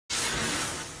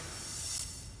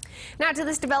Now to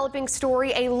this developing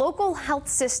story, a local health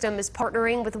system is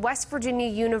partnering with West Virginia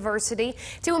University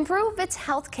to improve its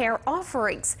healthcare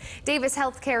offerings. Davis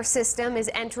Healthcare System is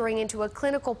entering into a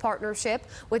clinical partnership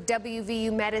with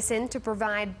WVU Medicine to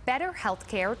provide better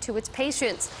healthcare to its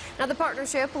patients. Now the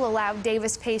partnership will allow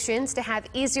Davis patients to have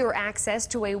easier access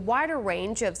to a wider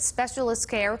range of specialist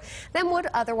care than would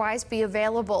otherwise be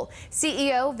available.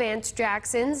 CEO Vance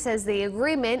Jackson says the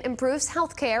agreement improves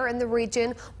healthcare in the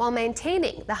region while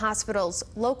maintaining the hospital's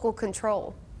local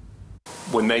control.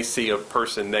 When they see a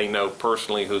person they know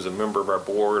personally who's a member of our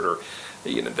board, or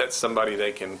that's somebody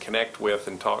they can connect with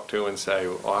and talk to and say,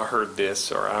 oh, I heard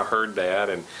this or I heard that,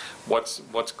 and what's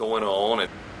going on.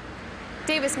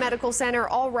 Davis Medical Center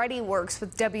already works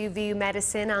with WVU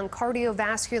Medicine on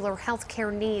cardiovascular health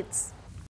care needs.